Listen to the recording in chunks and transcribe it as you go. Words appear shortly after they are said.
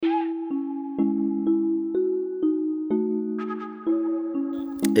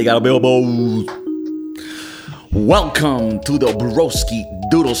Hey, got a Bilbo. Welcome to the Broski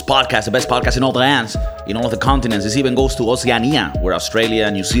Doodles podcast, the best podcast in all the lands, in all of the continents. This even goes to Oceania, where Australia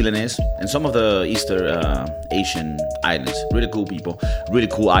and New Zealand is, and some of the Eastern Asian islands. Really cool people, really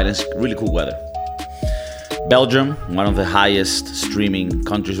cool islands, really cool weather. Belgium, one of the highest streaming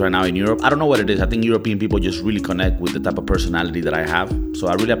countries right now in Europe. I don't know what it is. I think European people just really connect with the type of personality that I have. So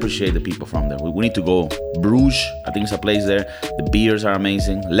I really appreciate the people from there. We need to go. Bruges, I think it's a place there. The beers are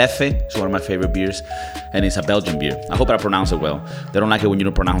amazing. Leffe is one of my favorite beers. And it's a Belgian beer. I hope I pronounce it well. They don't like it when you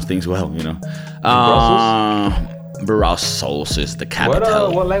don't pronounce things well, you know. Brussels is the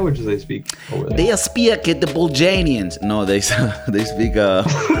capital. What language do they speak over there? They speak the Bulgarians. No, they speak...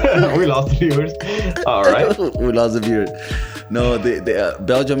 We lost the viewers. All right. We lost the viewers. No,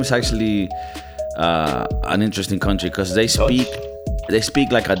 Belgium is actually an interesting country because they speak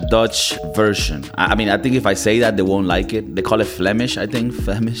like a Dutch version. I mean, I think if I say that, they won't like it. They call it Flemish, I think.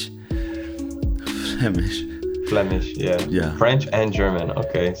 Flemish, yeah. French and German.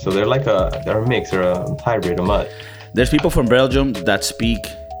 Okay, so they're a mix or a hybrid, a mutt. There's people from Belgium that speak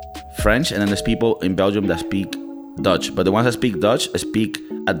French, and then there's people in Belgium that speak Dutch. But the ones that speak Dutch speak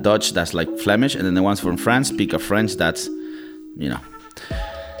a Dutch that's like Flemish, and then the ones from France speak a French that's, you know.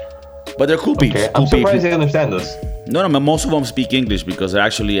 But they're cool people. Okay, I'm surprised they understand us. No, most of them speak English because they're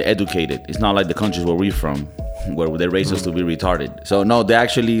actually educated. It's not like the countries where we're from, where they raise us to be retarded. So no, they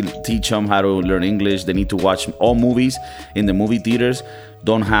actually teach them how to learn English. They need to watch all movies in the movie theaters.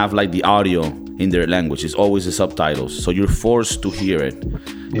 Don't have like the audio in their language. It's always the subtitles. So you're forced to hear it.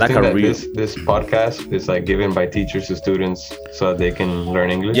 You like think that this podcast is like given by teachers to students so that they can learn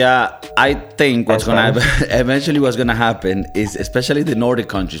English? Yeah, I think what's going to happen, eventually what's going to happen is, especially the Nordic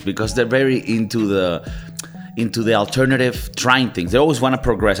countries, because they're very into the alternative trying things. They always want to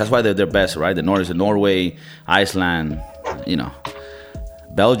progress. That's why they're best, right? The Nordics, Norway, Iceland, you know,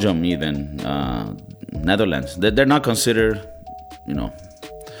 Belgium even, Netherlands. They're not considered, you know,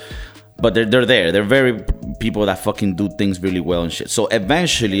 but they're there. They're very people that fucking do things really well and shit. So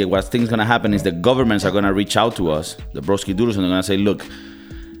eventually what things gonna happen is the governments are gonna reach out to us, the Broski Doodles, and they're gonna say, look,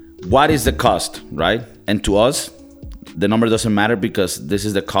 what is the cost, right? And to us, the number doesn't matter because this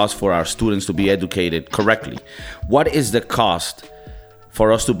is the cost for our students to be educated correctly. What is the cost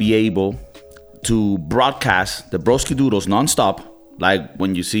for us to be able to broadcast the Broski Doodles nonstop, like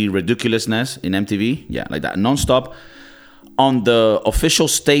when you see Ridiculousness in MTV? Yeah, like that, nonstop, on the official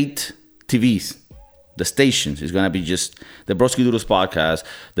state TVs, the stations. Is going to be just the Broski Doodles podcast,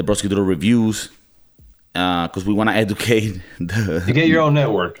 the Broski Doodle reviews, because we want to educate the... You get your own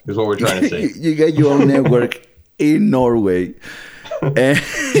network, is what we're trying to say. You get your own network in Norway and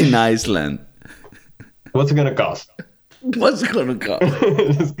in Iceland. What's it going to cost? What's it going to cost?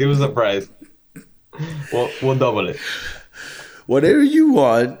 Just give us a price. We'll double it. Whatever you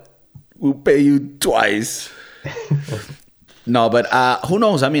want, we'll pay you twice. No, but who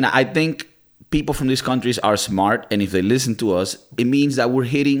knows? I mean, I think people from these countries are smart, and if they listen to us, it means that we're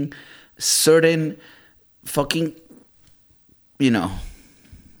hitting certain fucking, you know,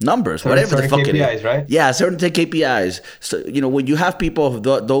 numbers, whatever the fuck KPIs, it is. Right? Yeah, certain KPIs. So, you know, when you have people of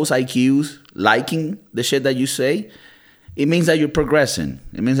those IQs liking the shit that you say, it means that you're progressing.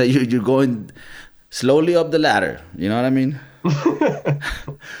 It means that you're going slowly up the ladder. You know what I mean?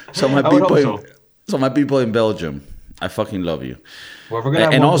 So my people in Belgium, I fucking love you. Well, if we're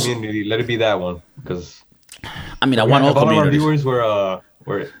gonna have one community, let it be that one, because I mean, I want all communities. If all of our viewers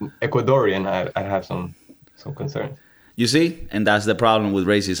were Ecuadorian, I'd have some concerns. You see, and that's the problem with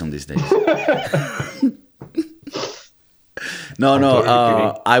racism these days. No,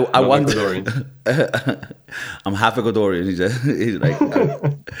 I want. I'm half Ecuadorian. He's like,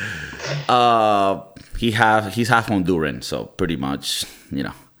 he's half Honduran, so pretty much, you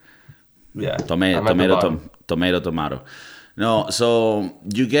know. Yeah. Tomato. No, so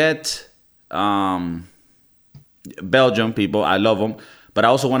you get Belgium people. I love them, but I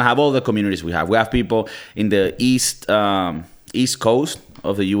also want to have all the communities we have. We have people in the east coast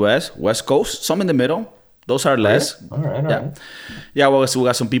of the U.S., West Coast, some in the middle. Those are less. All right. Yeah, well, so we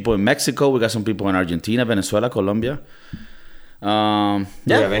got some people in Mexico. We got some people in Argentina, Venezuela, Colombia. Do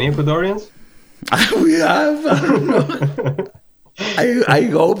you have any Ecuadorians? We have. I don't know. I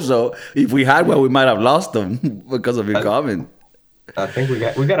hope so. If we had one, we might have lost them because of your comment. I think we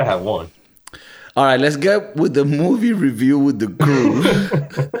gotta have one. All right, let's get with the movie review with the crew.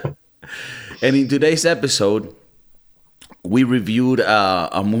 And in today's episode, we reviewed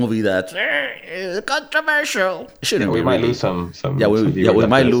a movie that's controversial. We might lose some. We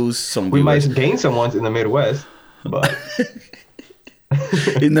might lose some. We might gain some ones in the Midwest, but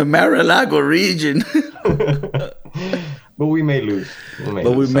in the Mar-a-Lago region. But we may lose.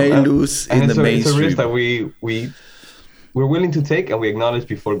 But we may lose in the mainstream. It's a risk that we're willing to take, and we acknowledge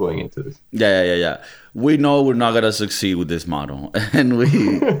before going into this. Yeah. We know we're not gonna succeed with this model, and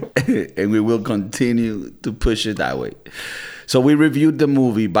we will continue to push it that way. So we reviewed the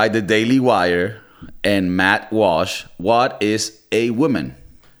movie by the Daily Wire and Matt Walsh, What is a Woman?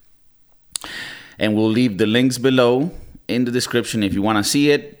 And we'll leave the links below in the description if you want to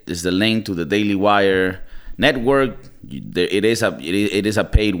see it. There's the link to the Daily Wire network. It is a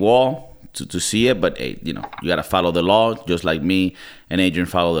paid wall to see it, but hey, you gotta follow the law, just like me and Adrian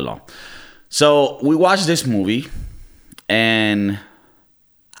follow the law. So we watched this movie, and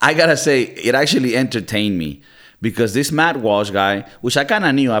I gotta say, it actually entertained me, because this Matt Walsh guy, which I kind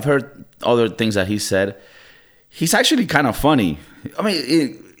of knew, I've heard other things that he said, he's actually kind of funny. I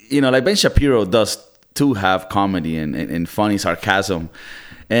mean, like Ben Shapiro does too have comedy and funny sarcasm.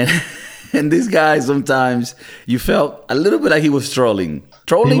 And this guy, sometimes you felt a little bit like he was trolling.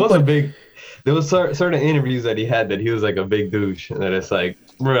 He was there was certain interviews that he had that he was like a big douche. And that it's like,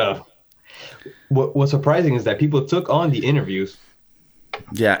 bro. What's surprising is that people took on the interviews.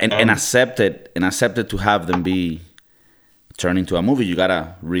 Yeah, and accepted to have them be turned into a movie. You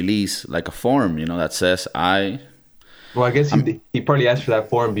gotta release like a form, that says I. Well, I guess he probably asked for that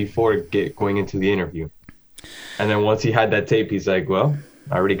form before going into the interview, and then once he had that tape, he's like, "Well,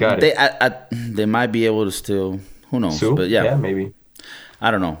 I already got it." They might be able to still, who knows? Sue? But yeah, maybe.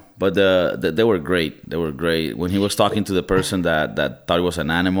 I don't know, but they were great. They were great when he was talking to the person that thought it was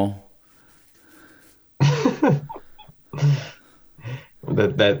an animal.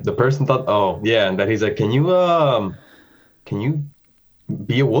 that the person thought, and that he's like, can you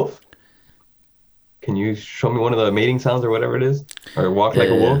be a wolf? Can you show me one of the mating sounds or whatever it is, or walk like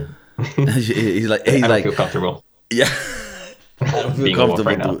a wolf? he's like, I don't feel comfortable. Yeah, I don't feel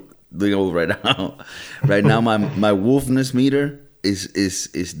comfortable doing a wolf right now. Right now, my wolfness meter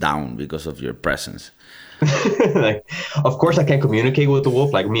is down because of your presence. Like, of course, I can't communicate with the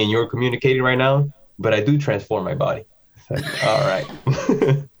wolf like me and you're communicating right now, but I do transform my body. It's like, all right.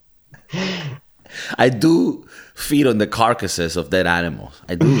 I do feed on the carcasses of dead animals.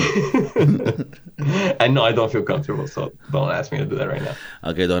 I do. I know I don't feel comfortable, so don't ask me to do that right now.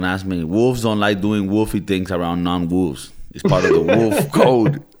 Okay, don't ask me. Wolves don't like doing wolfy things around non-wolves. It's part of the wolf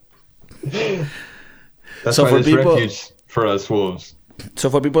code. That's why there's refuge for us wolves. So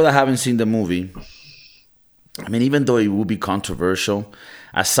for people that haven't seen the movie, I mean, even though it will be controversial,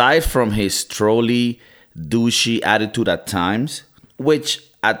 aside from his trolly, douchey attitude at times, which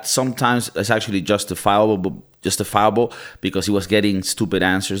at sometimes is actually justifiable because he was getting stupid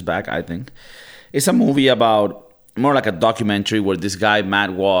answers back, I think. It's a movie about, more like a documentary, where this guy,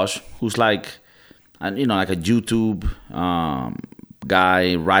 Matt Walsh, who's like a YouTube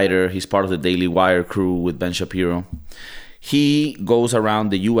guy, writer, he's part of the Daily Wire crew with Ben Shapiro. He goes around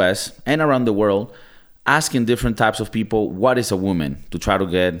the US and around the world asking different types of people, what is a woman? To try to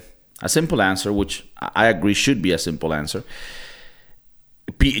get a simple answer, which I agree should be a simple answer.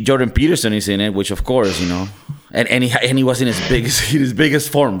 Jordan Peterson is in it, which of course, and he was in his biggest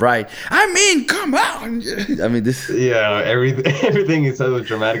form, right? I mean, come on. I mean, this. Yeah, everything is such a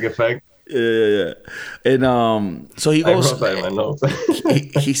dramatic effect. Yeah. And so he goes. I wrote that in my notes.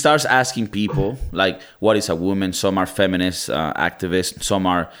 he starts asking people like, what is a woman? Some are feminist activists, some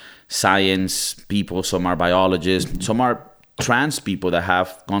are science people, some are biologists, some are trans people that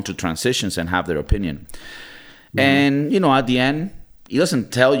have gone through transitions and have their opinion. Mm-hmm. And at the end, it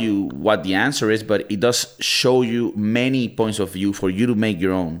doesn't tell you what the answer is, but it does show you many points of view for you to make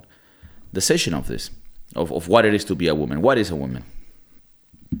your own decision of this, of what it is to be a woman. What is a woman?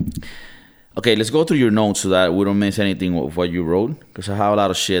 Okay, let's go through your notes so that we don't miss anything of what you wrote, because I have a lot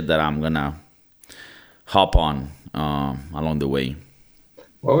of shit that I'm going to hop on along the way.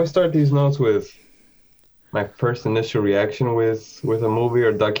 Well, we start these notes with my first initial reaction with a movie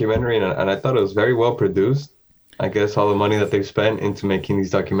or documentary, and I thought it was very well produced. I guess all the money that they've spent into making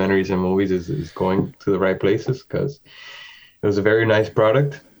these documentaries and movies is going to the right places, because it was a very nice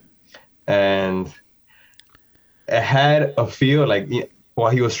product. And it had a feel like, while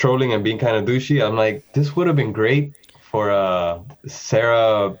he was trolling and being kind of douchey, I'm like, this would have been great for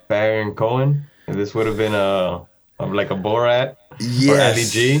Sarah Baron Cohen. And this would have been like a Borat or Ali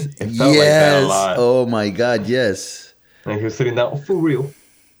G. It felt like that a lot. Oh my God, yes. And he was sitting down, for real.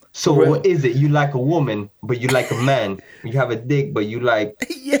 So what is it? You like a woman, but you like a man. You have a dick, but you like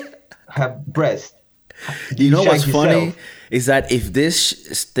have breasts. You know what's funny is that if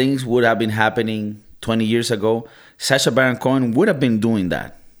these things would have been happening 20 years ago, Sacha Baron Cohen would have been doing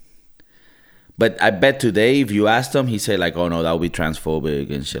that. But I bet today, if you asked him, he'd say like, "Oh no, that would be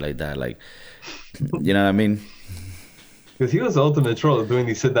transphobic and shit like that." Like, you know what I mean? Because he was the ultimate troll doing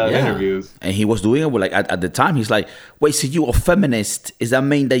these sit-down interviews. And he was doing it with, like, at the time, he's like, wait, so you a feminist? Does that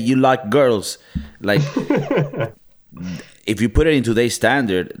mean that you like girls? Like, if you put it in today's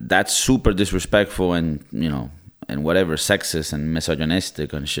standard, that's super disrespectful and, you know, and whatever, sexist and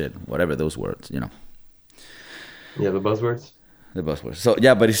misogynistic and shit. Whatever those words, you know. Yeah, the buzzwords. The buzzwords. So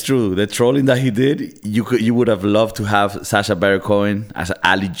yeah, but it's true. The trolling that he did, you would have loved to have Sacha Baron Cohen as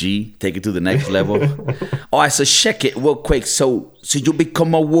Ali G, take it to the next level. Oh, I said, check it real quick. So you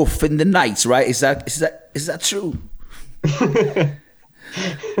become a wolf in the nights, right? Is that true?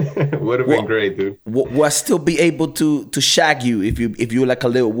 Would have been great, dude. Will I still be able to shag you if you're like a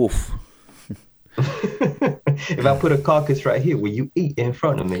little wolf? If I put a carcass right here, will you eat in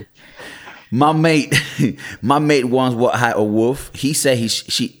front of me? My mate once had a wolf. He said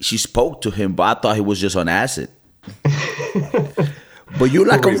she spoke to him, but I thought he was just on acid. But you're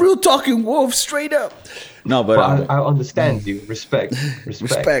like a real talking wolf, straight up. No, but I understand you. Respect.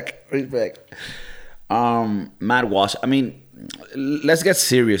 Matt Walsh. I mean, let's get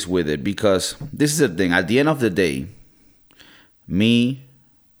serious with it, because this is the thing. At the end of the day,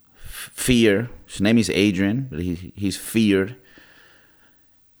 Fear. His name is Adrian, but he's feared.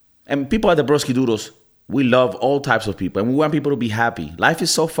 And people at the Broski Doodles, we love all types of people, and we want people to be happy. Life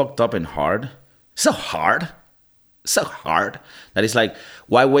is so fucked up and hard. So hard that it's like,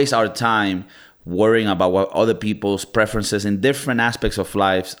 why waste our time worrying about what other people's preferences in different aspects of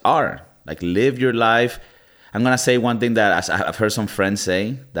lives are? Like, live your life. I'm gonna say one thing that I've heard some friends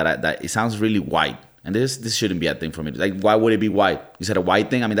say that it sounds really white, and this shouldn't be a thing for me. Like, why would it be white? You said a white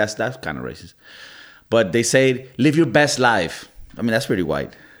thing? I mean, that's kind of racist. But they say, live your best life. I mean, that's pretty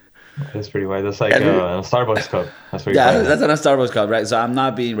white. That's pretty white. That's like a Starbucks cup. That's pretty yeah, white. That's on a Starbucks cup, right? So I'm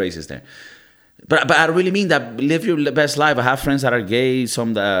not being racist there. But I really mean that, live your best life. I have friends that are gay,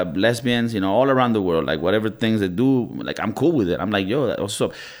 some that are lesbians, you know, all around the world. Like, whatever things they do, like, I'm cool with it. I'm like, yo, what's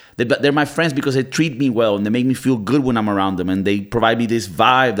up? They're my friends because they treat me well and they make me feel good when I'm around them, and they provide me this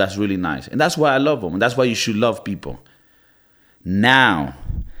vibe that's really nice. And that's why I love them, and that's why you should love people. Now,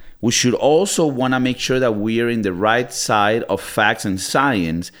 we should also want to make sure that we are in the right side of facts and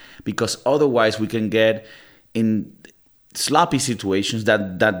science, because otherwise we can get in sloppy situations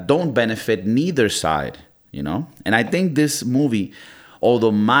that don't benefit neither side, you know? And I think this movie,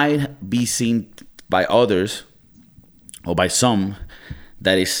 although might be seen by others or by some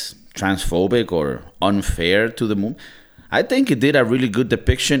that is transphobic or unfair to the movie, I think it did a really good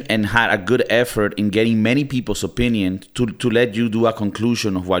depiction and had a good effort in getting many people's opinion to let you do a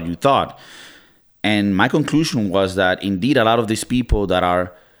conclusion of what you thought. And my conclusion was that indeed a lot of these people that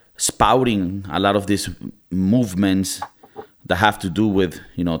are spouting a lot of these movements that have to do with,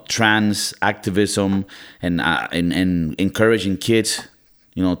 you know, trans activism and encouraging kids,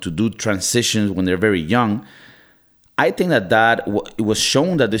 you know, to do transitions when they're very young, I think that it was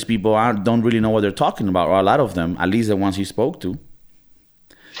shown that these people don't really know what they're talking about, or a lot of them, at least the ones he spoke to.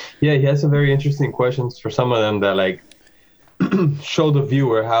 Yeah, he has some very interesting questions for some of them that, like, show the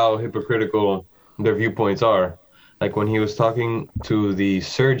viewer how hypocritical their viewpoints are. Like when he was talking to the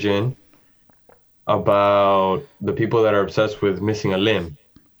surgeon about the people that are obsessed with missing a limb.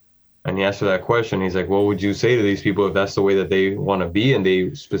 And he asked her that question. He's like, what would you say to these people if that's the way that they want to be and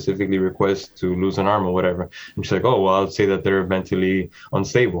they specifically request to lose an arm or whatever? And she's like, oh, well, I'd say that they're mentally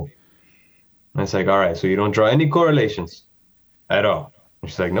unstable. And it's like, all right, so you don't draw any correlations at all.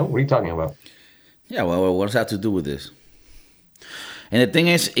 And she's like, no, what are you talking about? Yeah, well, what does that have to do with this? And the thing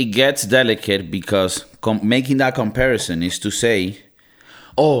is, it gets delicate because making that comparison is to say,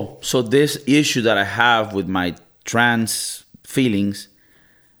 oh, so this issue that I have with my trans feelings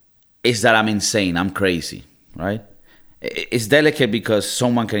is that I'm insane, I'm crazy, right? It's delicate because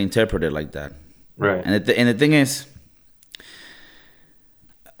someone can interpret it like that. Right. And the thing is,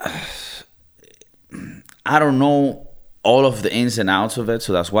 I don't know all of the ins and outs of it,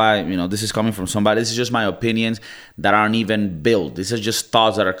 so that's why, you know, this is coming from somebody. This is just my opinions that aren't even built. These are just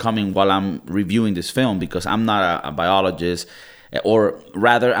thoughts that are coming while I'm reviewing this film, because I'm not a biologist, or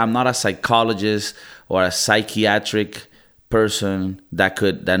rather, I'm not a psychologist or a psychiatric person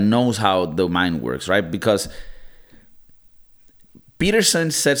that knows how the mind works, right? Because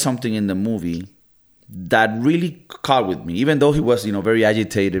Peterson said something in the movie that really caught with me, even though he was, you know, very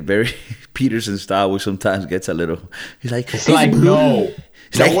agitated, very Peterson style, which sometimes gets a little. He's like, it's like, no,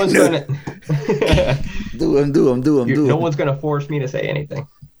 no one's gonna do him. No one's gonna force me to say anything.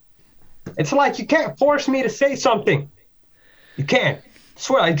 It's like you can't force me to say something. You can't. I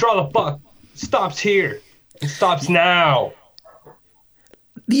swear, I draw the buck. It stops here. It stops now.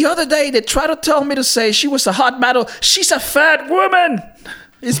 The other day, they tried to tell me to say she was a hot model. She's a fat woman.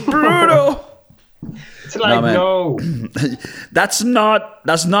 It's brutal. It's like, man. no. That's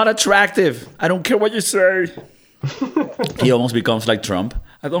not attractive. I don't care what you say. He almost becomes like Trump.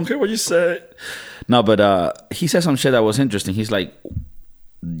 I don't care what you say. No, but he said some shit that was interesting. He's like,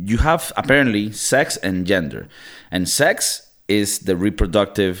 you have apparently sex and gender, and sex is the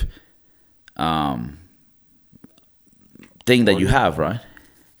reproductive thing that you have, right?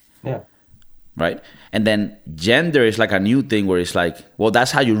 Yeah. Right? And then gender is like a new thing where it's like, well,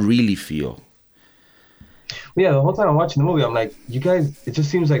 that's how you really feel. Yeah, the whole time I'm watching the movie, I'm like, you guys, it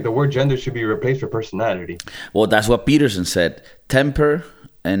just seems like the word gender should be replaced for personality. Well, that's what Peterson said. Temper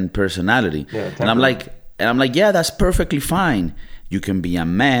and personality. Yeah, and I'm like, yeah, that's perfectly fine. You can be a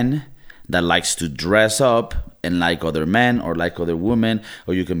man that likes to dress up and like other men or like other women,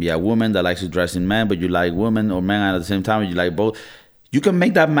 or you can be a woman that likes to dress in men, but you like women or men at the same time, you like both. You can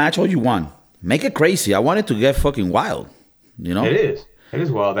make that match all you want. Make it crazy. I want it to get fucking wild. You know? It is. It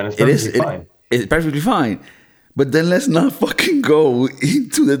is wild, and it's perfectly fine. It's perfectly fine. But then let's not fucking go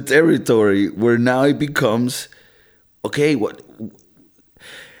into the territory where now it becomes, okay, what?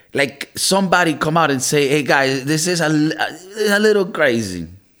 Like somebody come out and say, hey guys, this is a little crazy.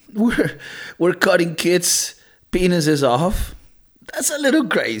 We're cutting kids' penises off. That's a little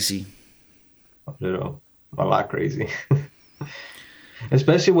crazy. A lot crazy.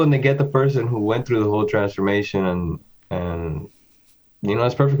 Especially when they get the person who went through the whole transformation and you know,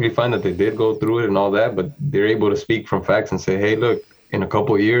 it's perfectly fine that they did go through it and all that, but they're able to speak from facts and say, hey, look, in a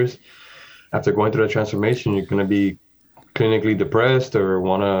couple of years, after going through that transformation, you're going to be clinically depressed or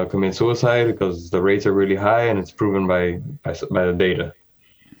want to commit suicide because the rates are really high and it's proven by the data.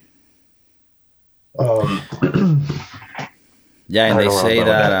 Yeah, and they say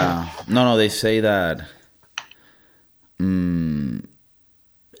that, they say that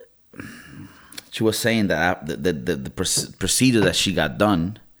she was saying that the procedure that she got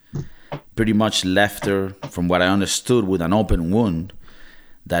done pretty much left her, from what I understood, with an open wound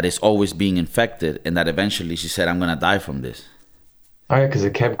that is always being infected, and that eventually she said, I'm going to die from this. Oh, yeah, because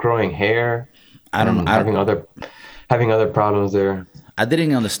it kept growing hair. Having other problems there. I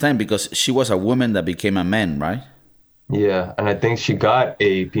didn't understand because she was a woman that became a man, right? Yeah, and I think she got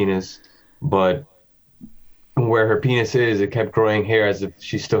a penis, but where her penis is, it kept growing hair as if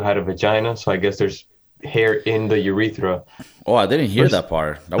she still had a vagina. So I guess there's hair in the urethra. Oh, I didn't hear that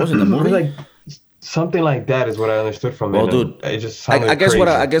part. That was in the movie? Like, something like that is what I understood from it. Well, dude, it just sounded I guess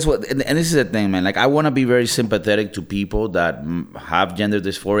crazy. and this is the thing, man. Like, I want to be very sympathetic to people that have gender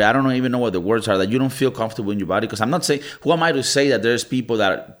dysphoria. I don't even know what the words are, that you don't feel comfortable in your body. Because I'm not saying, who am I to say that there's people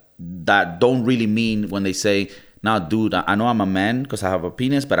that don't really mean when they say, nah, dude, I know I'm a man because I have a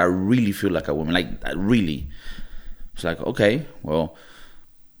penis, but I really feel like a woman. Like, really. It's like, okay, well,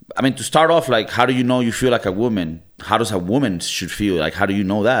 I mean, to start off, like, how do you know you feel like a woman? How does a woman should feel? Like, how do you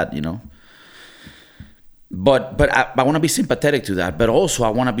know that, you know? But I want to be sympathetic to that. But also, I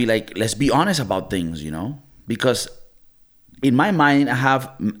want to be like, let's be honest about things, you know? Because in my mind, I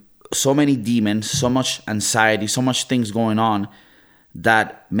have so many demons, so much anxiety, so much things going on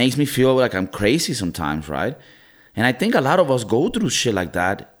that makes me feel like I'm crazy sometimes, right? And I think a lot of us go through shit like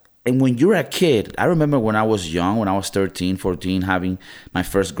that. And when you're a kid, I remember when I was young, when I was 13, 14, having my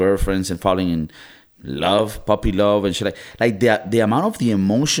first girlfriends and falling in love, puppy love and shit. Like the amount of the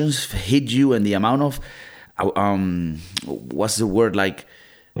emotions hit you, and the amount of, what's the word? Like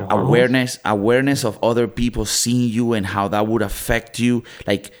awareness of other people seeing you and how that would affect you.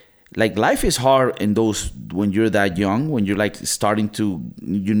 Like life is hard in those, when you're that young, when you're like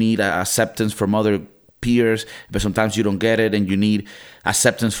you need acceptance from other peers, but sometimes you don't get it, and you need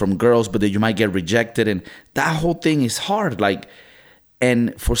acceptance from girls, but then you might get rejected, and that whole thing is hard. Like,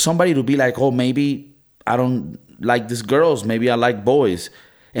 and for somebody to be like, oh, maybe I don't like these girls, maybe I like boys,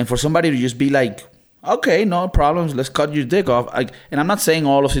 and for somebody to just be like, okay, no problems, let's cut your dick off. And I'm not saying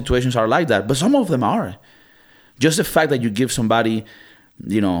all of situations are like that, but some of them are. Just the fact that you give somebody,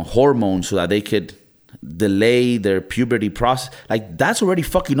 you know, hormones so that they could delay their puberty process, like, that's already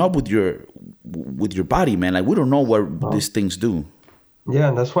fucking up with your body, man. Like, we don't know what these things do. Yeah,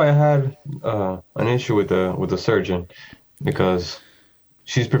 and that's why I had an issue with the surgeon, because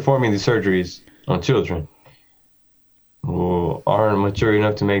she's performing these surgeries on children who aren't mature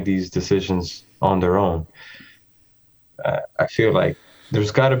enough to make these decisions on their own. I feel like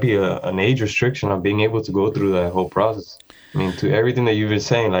there's got to be an age restriction on being able to go through that whole process. I mean, to everything that you've been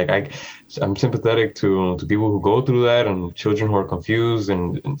saying, like, I'm sympathetic to people who go through that, and children who are confused,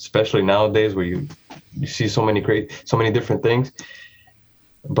 and especially nowadays where you see so many different things.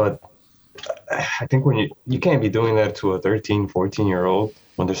 But I think when you can't be doing that to a 13, 14-year-old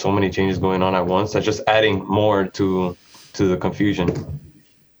when there's so many changes going on at once. That's just adding more to the confusion.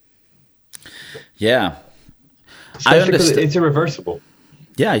 Yeah, I especially because understand. it's irreversible.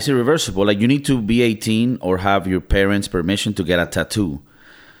 Yeah, it's irreversible. Like you need to be 18 or have your parents' permission to get a tattoo.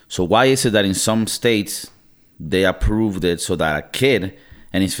 So why is it that in some states they approved it so that a kid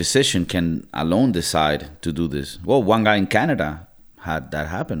and his physician can alone decide to do this? Well, one guy in Canada had that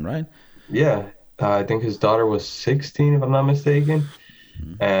happen, right? Yeah, I think his daughter was 16, if I'm not mistaken,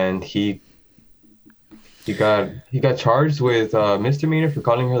 and he got charged with misdemeanor for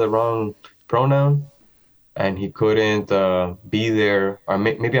calling her the wrong pronoun, and he couldn't be there. Or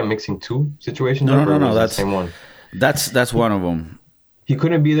maybe I'm mixing two situations No, no, up, or no, no. was it the same one? That's one of them. He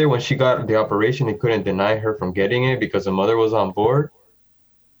couldn't be there when she got the operation. He couldn't deny her from getting it because the mother was on board.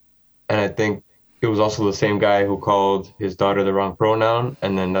 And I think it was also the same guy who called his daughter the wrong pronoun,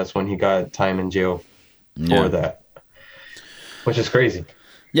 and then that's when he got time in jail for Yeah, that, which is crazy.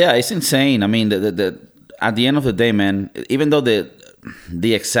 yeah. It's insane. I mean, at the end of the day, man. Even though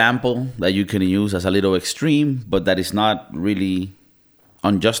the example that you can use as a little extreme, but that is not really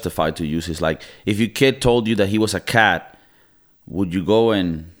unjustified to use is like if your kid told you that he was a cat, would you go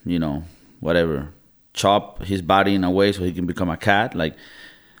and whatever chop his body in a way so he can become a cat? Like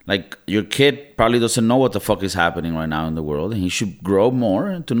your kid probably doesn't know what the fuck is happening right now in the world, and he should grow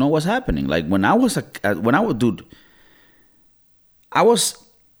more to know what's happening. Like when I was dude, I was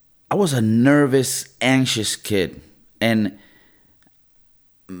I was a nervous, anxious kid, and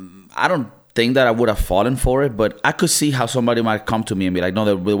I don't think that I would have fallen for it, but I could see how somebody might come to me and be like, no,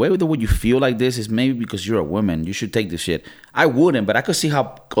 the way you feel like this is maybe because you're a woman. You should take this shit. I wouldn't, but I could see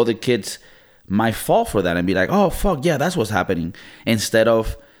how other kids might fall for that and be like, oh, fuck, yeah, that's what's happening. Instead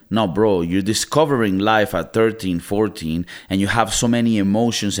of, no, bro, you're discovering life at 13, 14, and you have so many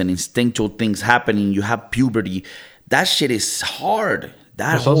emotions and instinctual things happening. You have puberty. That shit is hard.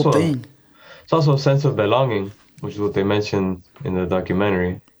 That It's whole also thing. it's also a sense of belonging, which is what they mentioned in the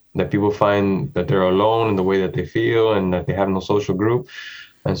documentary. That people find that they're alone in the way that they feel, and that they have no social group,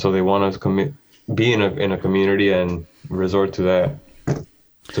 and so they want to be in a community and resort to that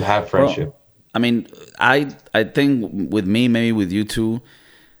to have Bro, friendship. I mean, I think with me, maybe with you too,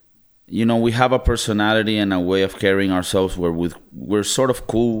 we have a personality and a way of carrying ourselves where we're sort of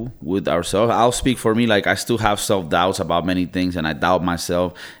cool with ourselves. I'll speak for me, like I still have self-doubts about many things and I doubt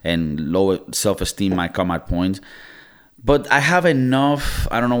myself and low self-esteem might come at points. But I have enough,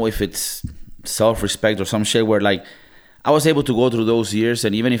 I don't know if it's self-respect or some shit where like I was able to go through those years,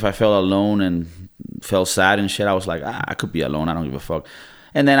 and even if I felt alone and felt sad and shit, I was like, I could be alone, I don't give a fuck.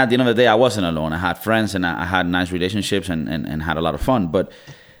 And then at the end of the day, I wasn't alone. I had friends and I had nice relationships and had a lot of fun. But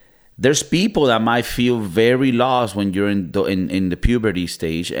there's people that might feel very lost when you're in the puberty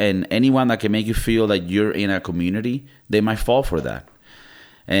stage, and anyone that can make you feel like you're in a community, they might fall for that.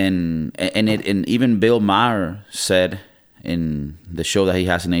 And even Bill Maher said in the show that he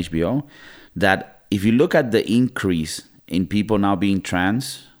has in HBO that if you look at the increase in people now being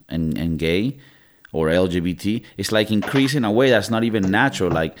trans and gay or LGBT, it's like increasing in a way that's not even natural.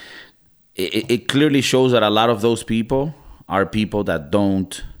 Like it clearly shows that a lot of those people are people that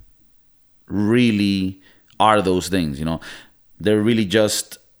don't really are those things, they're really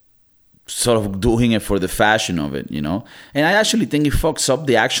just sort of doing it for the fashion of it, and I actually think it fucks up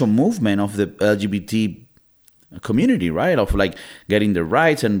the actual movement of the LGBT community, right? Of like getting the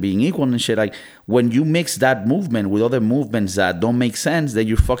rights and being equal and shit. Like when you mix that movement with other movements that don't make sense, then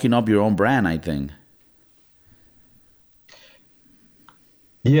you're fucking up your own brand, I think.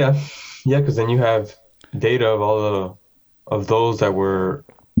 Yeah, yeah, because then you have data of all of those that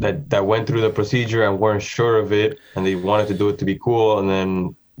went through the procedure and weren't sure of it, and they wanted to do it to be cool, and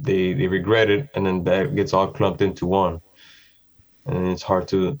then they regret it, and then that gets all clumped into one. And it's hard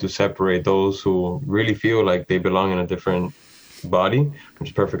to separate those who really feel like they belong in a different body, which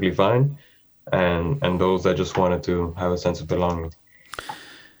is perfectly fine, and those that just wanted to have a sense of belonging.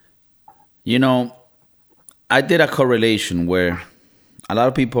 I did a correlation where a lot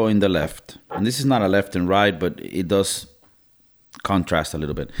of people in the left, and this is not a left and right, but it does contrast a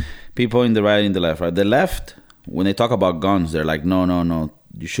little bit. People in the right and the left, right? The left, when they talk about guns, they're like, no, no, no.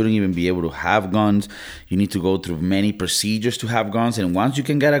 You shouldn't even be able to have guns. You need to go through many procedures to have guns. And once you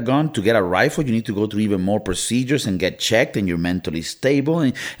can get a gun, to get a rifle, you need to go through even more procedures and get checked, and you're mentally stable.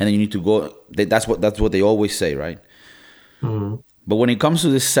 And then you need to go. That's what they always say, right? Mm-hmm. But when it comes to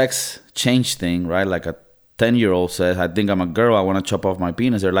this sex change thing, right? Like a 10-year-old says, I think I'm a girl. I want to chop off my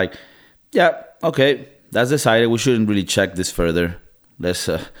penis. They're like, yeah, okay, that's decided. We shouldn't really check this further. Let's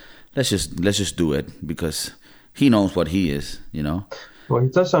just do it because he knows what he is, Well, he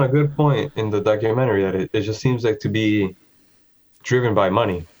touched on a good point in the documentary that it just seems like to be driven by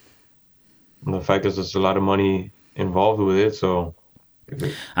money. And the fact that there's a lot of money involved with it. So,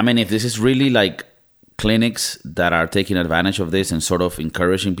 I mean, if this is really like clinics that are taking advantage of this and sort of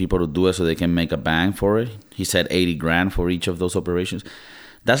encouraging people to do it so they can make a bang for it. He said 80 grand for each of those operations.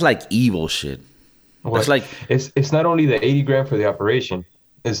 That's like evil shit. That's like it's not only the 80 grand for the operation,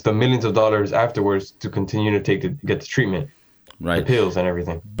 it's the millions of dollars afterwards to continue to get the treatment, right, the pills and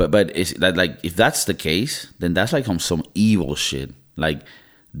everything. But is that like, if that's the case, then that's like some evil shit, like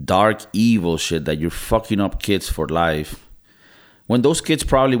dark evil shit that you're fucking up kids for life. When those kids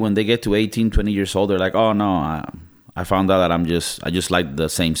probably, when they get to 18, 20 years old, they're like, oh no, I found out that I just like the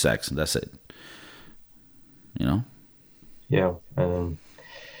same sex. That's it. You know? Yeah, and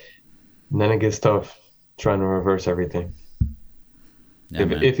then it gets tough trying to reverse everything. Yeah,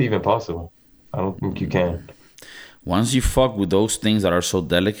 if even possible. I don't think you can. Once you fuck with those things that are so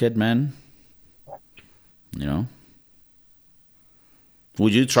delicate, man, you know?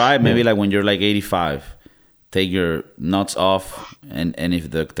 Would you try maybe like when you're like 85, take your nuts off, and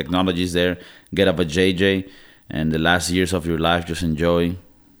if the technology is there, get up a JJ, and the last years of your life just enjoy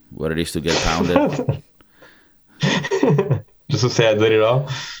what it is to get pounded? Just to say I did it all?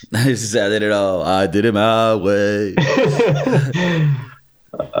 Just to say I did it all. I did it my way.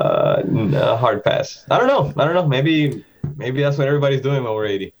 No, hard pass. I don't know. Maybe that's what everybody's doing when we're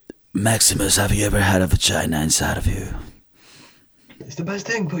 80. Maximus, have you ever had a vagina inside of you? It's the best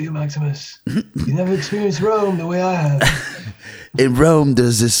thing for you, Maximus. You never experienced Rome the way I have. In Rome,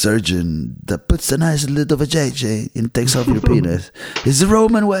 there's this surgeon that puts a nice little vajayjay and takes off your penis. It's the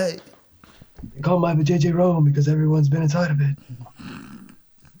Roman way. They call my vajayjay Rome because everyone's been inside of it.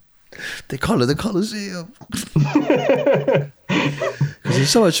 They call it the Colosseum. Because there's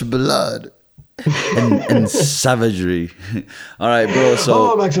so much blood and savagery. All right, bro.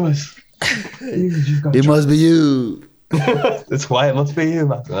 So, oh, Maximus. It must be you. That's why it must be you,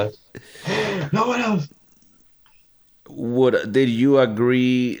 Maximus. No one else. Did you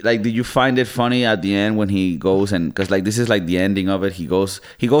agree? Like, did you find it funny at the end when he goes and, because like this is like the ending of it. He goes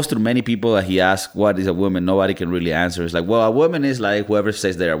through many people that he asks, "What is a woman?" Nobody can really answer. It's like, well, a woman is like whoever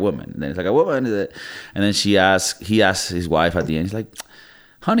says they're a woman. And then it's like a woman, and then he asks his wife at the end. He's like,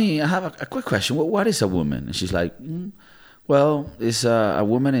 "Honey, I have a quick question. What is a woman?" And she's like, "Well, it's a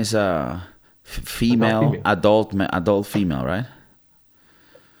woman is a female, adult female, right?"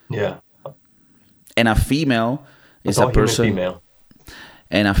 Yeah. And a female is a person. Female.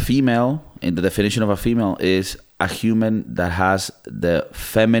 And a female, in the definition of a female, is a human that has the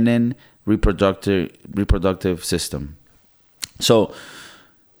feminine reproductive system. So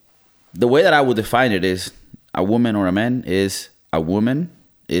the way that I would define it is a woman or a man is a woman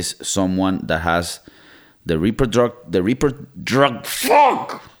is someone that has the reproductive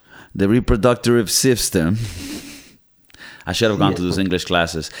system. I should have gone to those English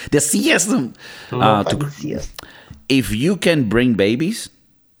classes. The system. If you can bring babies,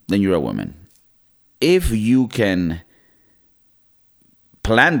 then you're a woman. If you can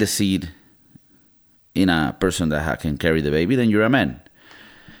plant the seed in a person that can carry the baby, then you're a man.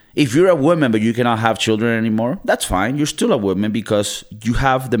 If you're a woman but you cannot have children anymore, that's fine. You're still a woman because you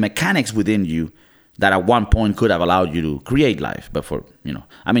have the mechanics within you that at one point could have allowed you to create life. But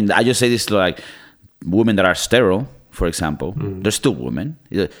I mean, I just say this to like women that are sterile, for example. They're still women.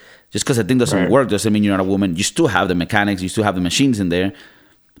 Just because a thing doesn't work doesn't mean you're not a woman. You still have the mechanics. You still have the machines in there.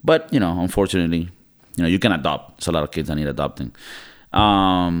 But, unfortunately, you can adopt. There's a lot of kids that need adopting.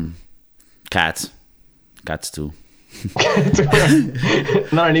 Cats too.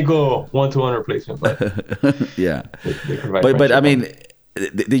 Not an equal 1-to-1 replacement, but yeah. But I mean,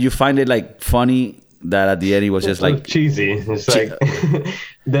 did you find it like funny that at the end he was just like cheesy? It's like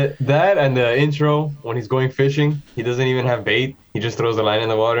that and the intro when he's going fishing, he doesn't even have bait. He just throws the line in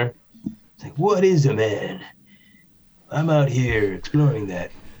the water. It's like, what is a man? I'm out here exploring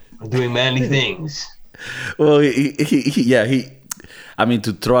that. I'm doing manly things. Well, I mean,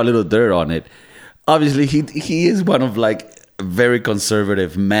 to throw a little dirt on it, obviously he is one of like very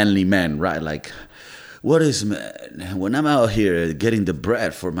conservative, manly men, right? Like, what is man? When I'm out here getting the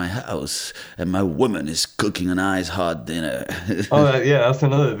bread for my house and my woman is cooking a nice hot dinner. That's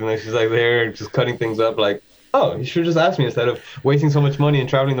another thing. Like, she's like there just cutting things up like, oh, you should just ask me instead of wasting so much money and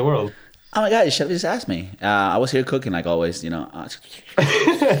traveling the world. Oh my God, you should have just asked me. I was here cooking like always, Oh,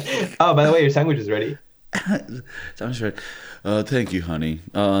 by the way, your sandwich is ready. Sounds right. Thank you, honey.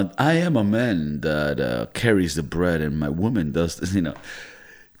 I am a man that carries the bread and my woman does this,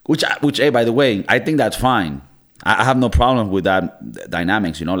 Which, hey, by the way, I think that's fine. I have no problem with that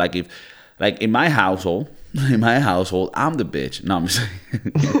dynamics, Like if, like in my household, I'm the bitch. No, I'm just saying.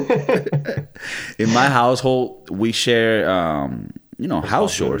 In my household, we share,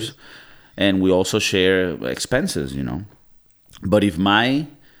 house chores, and we also share expenses, But if my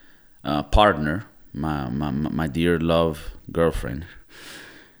partner, my dear love girlfriend,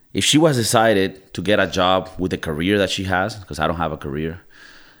 if she was decided to get a job with the career that she has, because I don't have a career,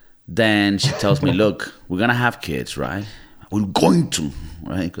 then she tells me, look, we're going to have kids, right? We're going to,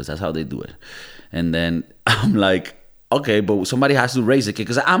 right? Because that's how they do it. And then I'm like, okay, but somebody has to raise the kid,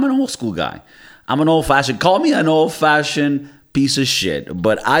 because I'm an old school guy. I'm an old fashioned, call me an old fashioned piece of shit.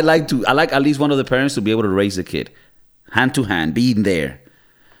 But I like at least one of the parents to be able to raise the kid. Hand to hand, being there.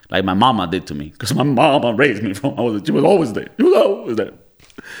 Like my mama did to me. Because my mama raised me from, she was always there. She was always there.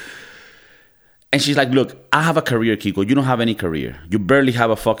 And she's like, look, I have a career, Kiko. You don't have any career. You barely have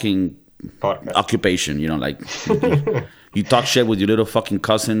a fucking occupation. You know, like, you talk shit with your little fucking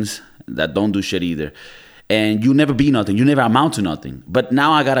cousins that don't do shit either. And you never be nothing. You never amount to nothing. But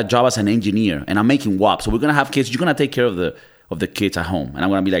now I got a job as an engineer, and I'm making WAP. So we're going to have kids. You're going to take care of the kids at home. And I'm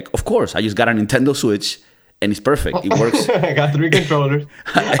going to be like, of course. I just got a Nintendo Switch, and it's perfect. It works. I got 3 controllers.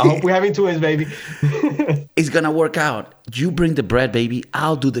 I hope we're having twins, baby. It's going to work out. You bring the bread, baby.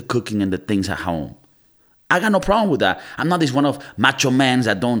 I'll do the cooking and the things at home. I got no problem with that. I'm not this one of macho men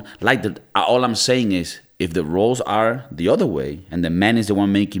that don't like that. All I'm saying is, if the roles are the other way, and the man is the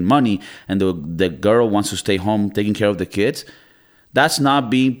one making money, and the girl wants to stay home taking care of the kids, that's not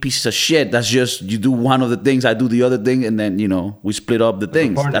being pieces of shit. That's just, you do one of the things, I do the other thing, and then, we split up the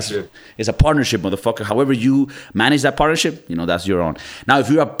things. It's a partnership, motherfucker. However you manage that partnership, that's your own. Now, if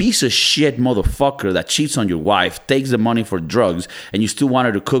you're a piece of shit motherfucker that cheats on your wife, takes the money for drugs, and you still want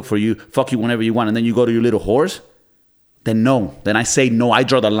her to cook for you, fuck you whenever you want, and then you go to your little whores, then no. Then I say no. I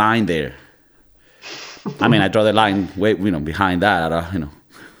draw the line there. I mean, I draw the line way, behind that.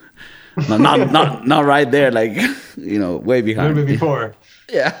 Not right there, like, way behind. A little bit before.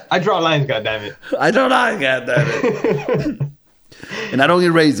 Yeah. I draw lines, goddammit. I draw lines, goddammit. And I don't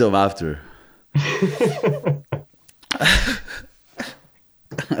erase them after. I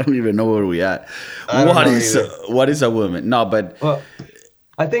don't even know where we at. What is a woman? No, but well,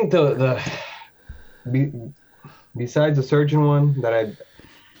 I think besides the surgeon one that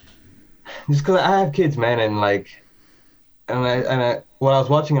just because I have kids, man, and I while I was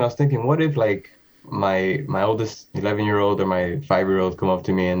watching it, I was thinking, what if like my oldest 11-year-old or my 5-year-old come up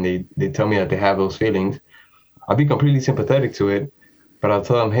to me and they tell me that they have those feelings? I'll be completely sympathetic to it, but I'll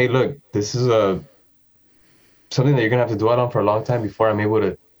tell them, hey, look, this is something that you're gonna have to dwell on for a long time before I'm able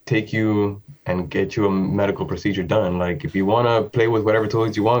to take you and get you a medical procedure done. Like, if you wanna play with whatever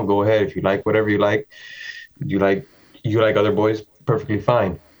toys you want, go ahead. If you like whatever you like other boys, perfectly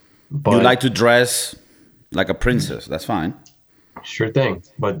fine. But you like to dress like a princess, that's fine. Sure thing.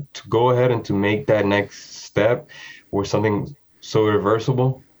 But to go ahead and to make that next step or something so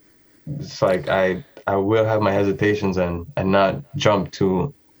irreversible, it's like I will have my hesitations and not jump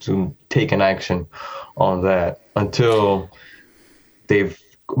to take an action on that until they've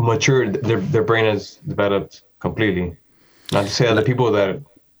matured, their brain has developed completely. Not to say other people that,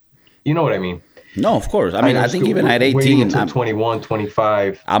 you know what I mean. No, of course. I mean, I think even at 18, I'm 21,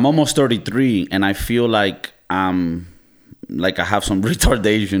 25. I'm almost 33, and I feel like I have some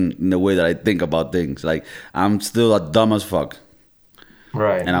retardation in the way that I think about things. Like, I'm still a dumb as fuck.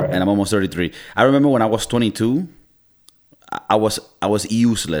 Right. And I'm almost 33. I remember when I was 22, I was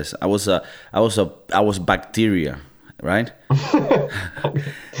useless. I was bacteria, right?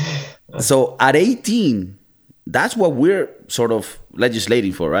 So at 18, that's what we're sort of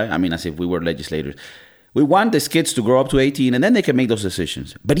legislating for, right? I mean, as if we were legislators. We want these kids to grow up to 18, and then they can make those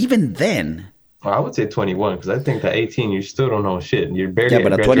decisions. But even then... Well, I would say 21, because I think at 18, you still don't know shit. You're barely... Yeah,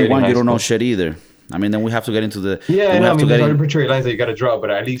 but at 21, you don't know shit either. I mean, then we have to get into the... Yeah, I mean, there's arbitrary lines that you got to draw, but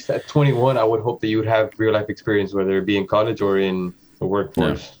at least at 21, I would hope that you would have real-life experience, whether it be in college or in the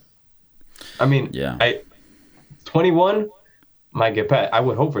workforce. Yeah. I mean, 21... might get past. I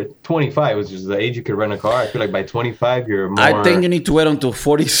would hope for 25, which is the age you could rent a car. I feel like by 25, you're more... I think you need to wait until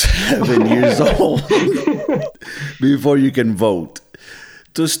 47 years old before you can vote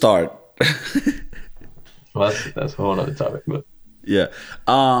to start. Well, that's a whole other topic. But yeah.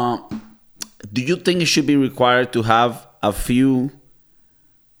 Do you think it should be required to have a few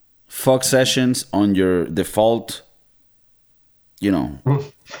fuck sessions on your default,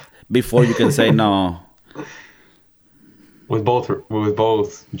 before you can say no? With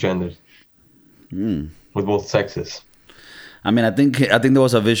both genders, with both sexes. I mean, I think there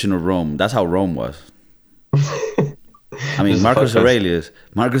was a vision of Rome. That's how Rome was. I mean, Marcus Aurelius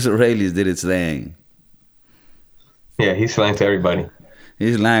did his thing. Yeah, he's slang to everybody.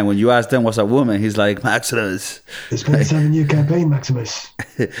 He's lying. When you ask them what's a woman, he's like, Maximus. It's been a 7-year campaign, Maximus.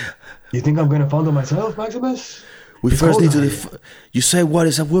 You think I'm going to fondle myself, Maximus? We first need to... You say, what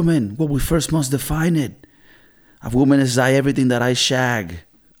is a woman? Well, we first must define it. A woman is everything that I shag.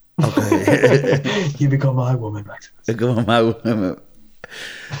 Okay. You become my woman, Maximus. Come on, my woman.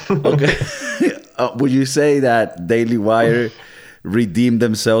 Okay. Would you say that Daily Wire redeemed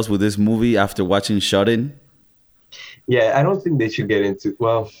themselves with this movie after watching Shut In? Yeah, I don't think they should get into.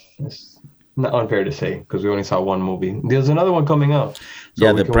 Well, it's not unfair to say because we only saw one movie. There's another one coming out. So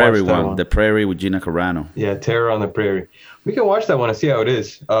Yeah, we the can Prairie watch that one. The Prairie with Gina Carano. Yeah, Terror on the Prairie. We can watch that one and see how it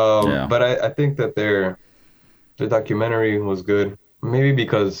is. Yeah. But I think that their documentary was good. Maybe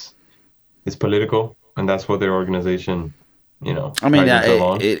because it's political and that's what their organization, I mean, prides itself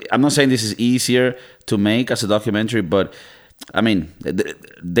on. I'm not saying this is easier to make as a documentary, but I mean,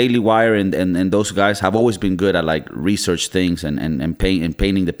 Daily Wire and those guys have always been good at like research things and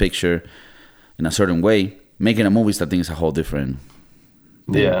painting the picture in a certain way. Making a movie, I think, is a whole different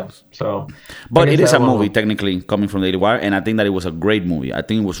thing. Yeah. So, but it is a one movie technically coming from Daily Wire, and I think that it was a great movie. I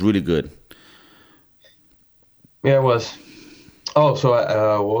think it was really good. Yeah, it was. Oh, so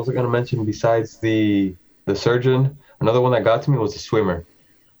what was I going to mention besides the surgeon? Another one that got to me was the swimmer.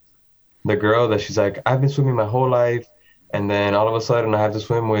 The girl that she's like, I've been swimming my whole life, and then all of a sudden I have to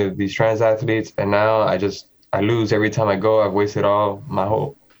swim with these trans athletes, and now I lose every time I go. I've wasted all my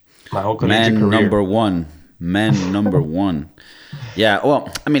whole collegiate career. Man number one. Yeah. Well,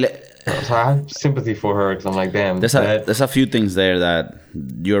 I mean, so I have sympathy for her because I'm like, damn. There's a few things there that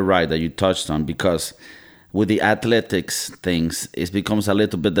you're right that you touched on, because with the athletics things, it becomes a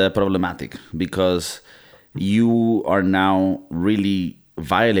little bit problematic because you are now really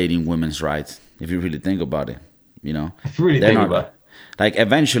violating women's rights if you really think about it. If you really think about it. Like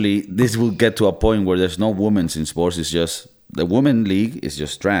eventually, this will get to a point where there's no women's in sports. It's just the women league is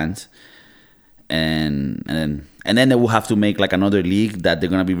just trans, and then they will have to make like another league that they're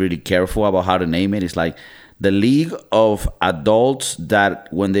gonna be really careful about how to name it. It's like the league of adults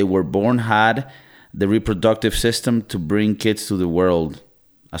that when they were born had the reproductive system to bring kids to the world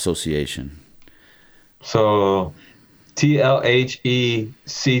association. So TLHECGAD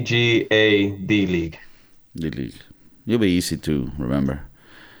league. The league. You'll be easy to remember.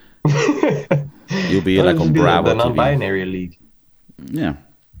 You'll be like on Bravo the non-binary league. Yeah.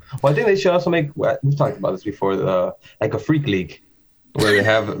 Well, I think they should also make. We've talked about this before. Like a freak league, where they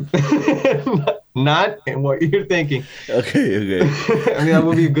have not in what you're thinking. Okay. I mean, that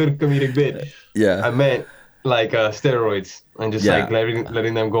would be a good comedic bit. Yeah. I meant like steroids and just like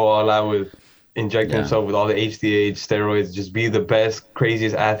letting them go all out with injecting themselves with all the HGH steroids. Just be the best,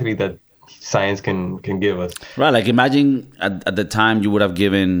 craziest athlete that science can give us. Right. Like imagine at the time you would have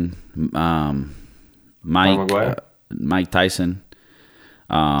given Mike Tyson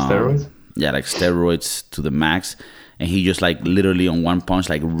steroids. Yeah, like steroids to the max, and he just like literally on one punch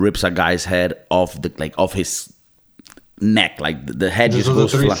like rips a guy's head off off his neck. Like the head this just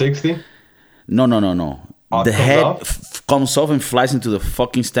was goes a 360. No. Oh, the head comes off and flies into the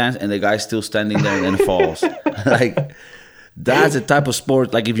fucking stands, and the guy's still standing there and then falls. Like that's the type of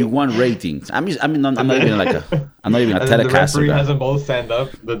sport. Like if you want ratings, I'm not even a telecaster. The referee guy. has them both stand up.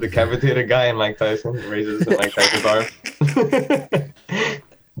 The decapitated guy and Mike Tyson raises Mike Tyson's arm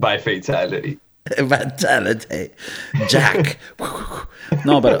by fatality. Jack.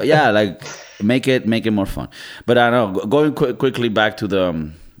 No, but yeah, like make it more fun. But I know going quickly back to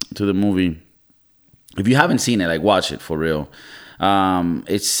the movie. If you haven't seen it, like watch it for real.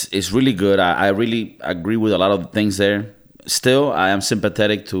 It's really good. I really agree with a lot of the things there. Still, I am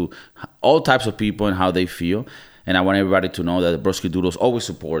sympathetic to all types of people and how they feel, and I want everybody to know that Broski Doodles always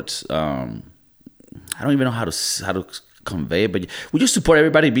supports. I don't even know how to convey it, but we just support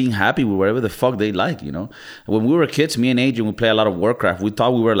everybody being happy with whatever the fuck they like. When we were kids, me and Adrian, we play a lot of Warcraft. We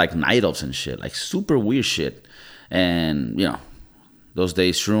thought we were like night elves and shit, like super weird shit, and those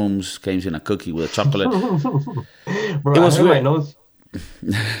days shrooms came in a cookie with a chocolate. Bro, it was weird.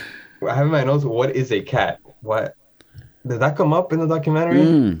 I have in my notes. What is a cat? What? Did that come up in the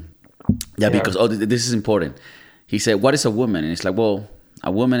documentary? Yeah, because this is important. He said, "What is a woman?" And it's like, well,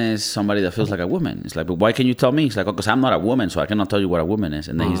 a woman is somebody that feels like a woman. It's like, but why can you tell me? It's like, because I'm not a woman, so I cannot tell you what a woman is.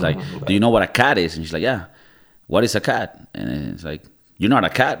 And then he's like, do you know what a cat is? And she's like, yeah. What is a cat? And it's like, you're not a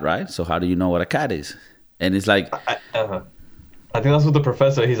cat, right? So how do you know what a cat is? And it's like, I think that's what the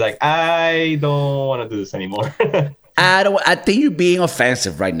professor. He's like, I don't want to do this anymore. I think you're being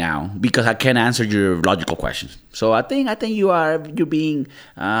offensive right now because I can't answer your logical questions. So I think you're being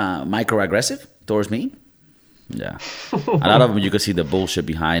microaggressive towards me. Yeah, a lot of them you can see the bullshit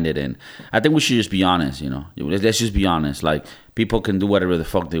behind it, and I think we should just be honest. Let's just be honest. Like people can do whatever the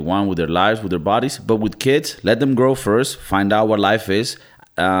fuck they want with their lives, with their bodies, but with kids, let them grow first, find out what life is.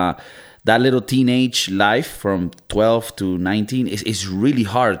 that little teenage life from 12 to 19 is really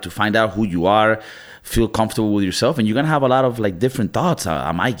hard to find out who you are, feel comfortable with yourself, and you're gonna have a lot of like different thoughts.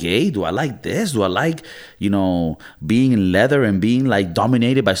 Am I gay? Do I like this? Do I like, being in leather and being like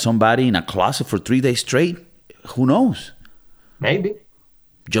dominated by somebody in a closet for 3 days straight? Who knows? Maybe.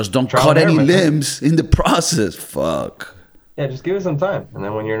 Just don't cut any limbs in the process. Fuck. Yeah, just give it some time, and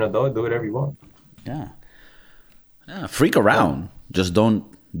then when you're an adult, do whatever you want. Yeah, freak around. Just don't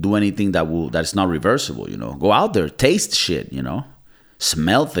do anything that's not reversible. Go out there, taste shit.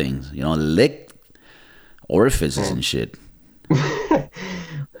 Smell things. Lick orifices and shit.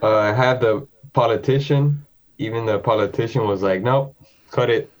 I had the politician. Even the politician was like, "Nope, cut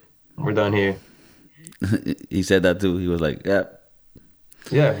it. We're done here." He said that too. He was like, "Yeah."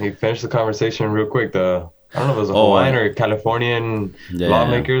 Yeah, he finished the conversation real quick. I don't know if it was a Hawaiian or Californian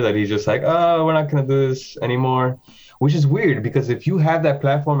lawmaker that he's just like, "Oh, we're not gonna do this anymore," which is weird because if you have that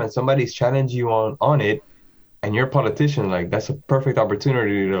platform and somebody's challenging you on it, and you're a politician, like that's a perfect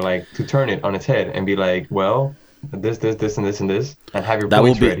opportunity to turn it on its head and be like, "Well, this, and this, and this," and have your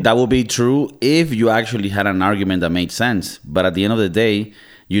points ready. That would be true if you actually had an argument that made sense. But at the end of the day,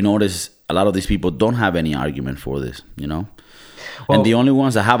 you notice a lot of these people don't have any argument for this. And the only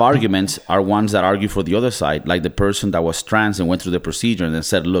ones that have arguments are ones that argue for the other side, like the person that was trans and went through the procedure and then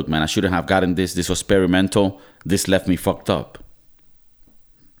said, "Look, man, I shouldn't have gotten this. This was experimental. This left me fucked up."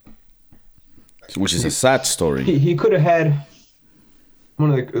 Which is a sad story. He could have had,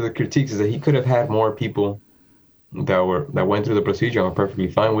 one of the critiques is that he could have had more people that went through the procedure and were perfectly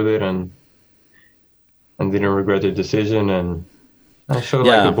fine with it and didn't regret their decision and showed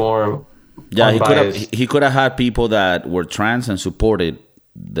like a more... Yeah, he could have had people that were trans and supported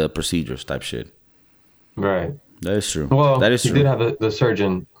the procedures type shit. Right. That is true. Well, that is true. He did have the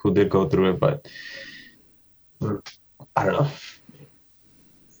surgeon who did go through it, but I don't know.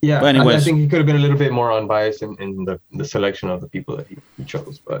 Yeah, but anyways, I think he could have been a little bit more unbiased in the selection of the people that he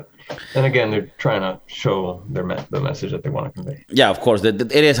chose. But then again, they're trying to show the message that they want to convey. Yeah, of course,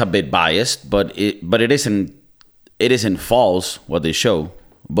 it is a bit biased, but it isn't false what they show.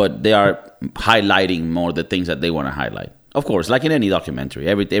 But they are highlighting more the things that they want to highlight. Of course, like in any documentary,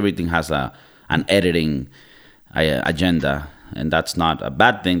 everything has an editing agenda, and that's not a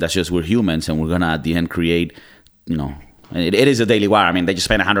bad thing. That's just we're humans, and we're gonna at the end create, it is a Daily Wire. I mean, they just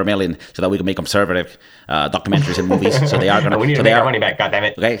spent $100 million so that we can make conservative documentaries and movies. So they are gonna. We need to make our money back. God damn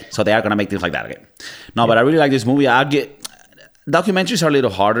it. Okay, so they are gonna make things like that. Okay, no, but I really like this movie. Documentaries are a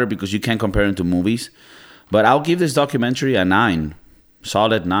little harder because you can't compare them to movies, but I'll give this documentary a 9.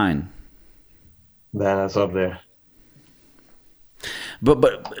 Solid 9. That's up there.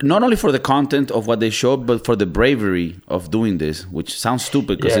 But not only for the content of what they showed, but for the bravery of doing this, which sounds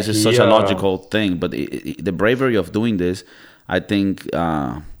stupid because this is such a logical thing. But the bravery of doing this, I think,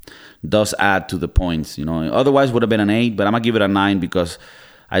 does add to the points. Otherwise would have been an 8, but I'm gonna give it a 9 because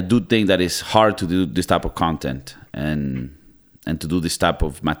I do think that it's hard to do this type of content and to do this type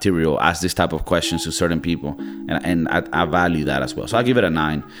of material, ask this type of questions to certain people. And I value that as well. So I'll give it a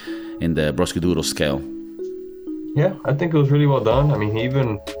 9 in the Broski Doodle scale. Yeah, I think it was really well done. I mean, he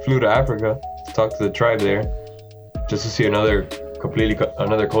even flew to Africa to talk to the tribe there just to see another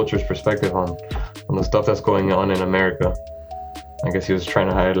culture's perspective on the stuff that's going on in America. I guess he was trying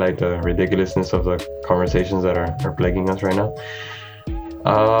to highlight the ridiculousness of the conversations that are plaguing us right now.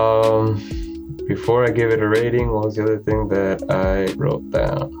 Before I give it a rating, what was the other thing that I wrote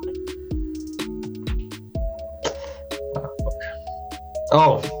down?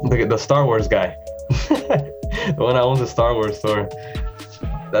 The Star Wars guy. The one that owns the Star Wars store.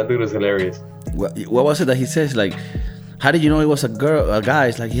 That dude was hilarious. What was it that he says? Like, how did you know it was a guy?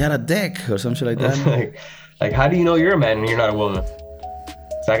 It's like he had a dick or something like that. like, how do you know you're a man and you're not a woman?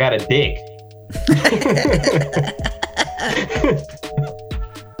 So I got a dick.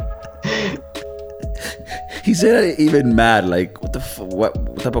 He said it even mad, like, what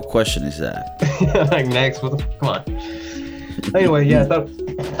type of question is that? Like, next, come on. Anyway, yeah,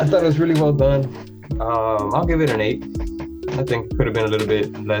 I thought it was really well done. I'll give it an 8. I think could have been a little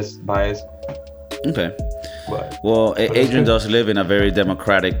bit less biased. Okay. Well, Adrian does live in a very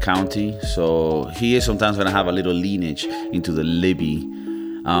democratic county, so he is sometimes going to have a little lineage into the Libby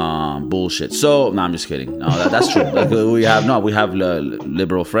bullshit. So, no, I'm just kidding. No, that's true. We have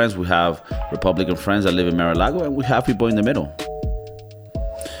liberal friends, we have Republican friends that live in Mar-a-Lago, and we have people in the middle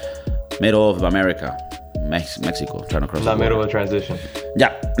of America, Mexico, trying to cross. Not middle of a transition.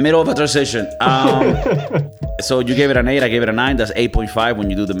 Yeah, middle of a transition. So you gave it an 8, I gave it a 9. That's 8.5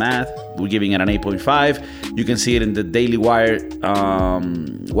 when you do the math. We're giving it an 8.5. You can see it in the Daily Wire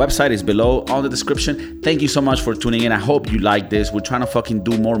website is below on the description. Thank you so much for tuning in. I hope you like this. We're trying to fucking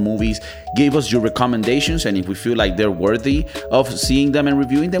do more movies. Give us your recommendations, and if we feel like they're worthy of seeing them and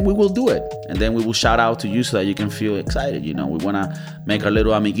reviewing them, we will do it. And then we will shout out to you so that you can feel excited. We want to make our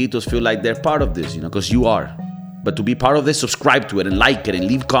little amiguitos feel like they're part of this, because you are. But to be part of this, subscribe to it and like it and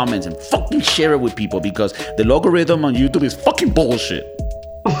leave comments and fucking share it with people, because the logarithm on YouTube is fucking bullshit.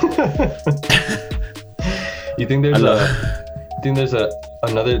 You think there's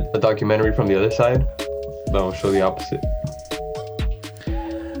another documentary from the other side that will show the opposite?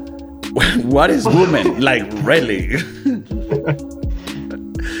 What is woman? Like, really?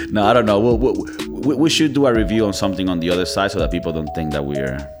 No, I don't know. We should do a review on something on the other side so that people don't think that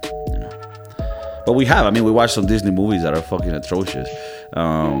we're, But we have. We watched some Disney movies that are fucking atrocious.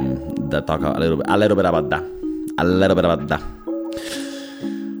 That talk a little bit about that.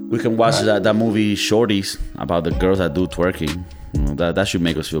 We can watch that movie Shorties about the girls that do twerking. That should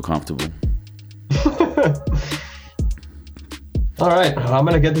make us feel comfortable. All right, I'm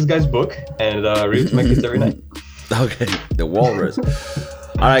gonna get this guy's book and read it to my kids every night. Okay, The Walrus.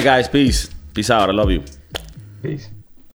 All right, guys, peace out. I love you. Peace.